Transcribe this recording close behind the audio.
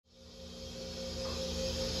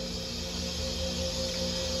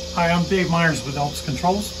Hi, I'm Dave Myers with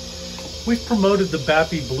alpscontrols. We've promoted the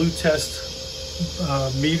BAPI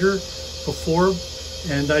Blü-Test meter before,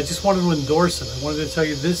 and I just wanted to endorse it. I wanted to tell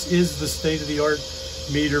you this is the state-of-the-art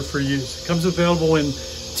meter for use. It comes available in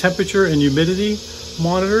temperature and humidity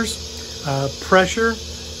monitors, pressure,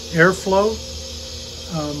 airflow,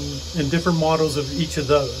 and different models of each of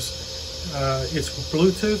those. It's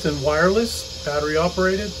Bluetooth and wireless, battery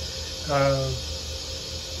operated.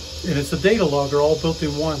 And it's a data logger all built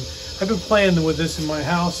in one. I've been playing with this in my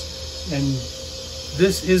house, and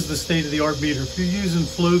this is the state-of-the-art meter. If you're using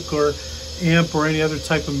Fluke or AMP or any other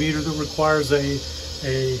type of meter that requires a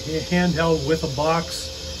handheld with a box,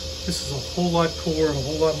 this is a whole lot cooler and a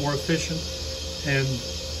whole lot more efficient and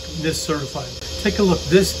NIST certified. Take a look at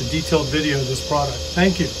this, the detailed video of this product.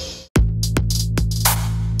 Thank you.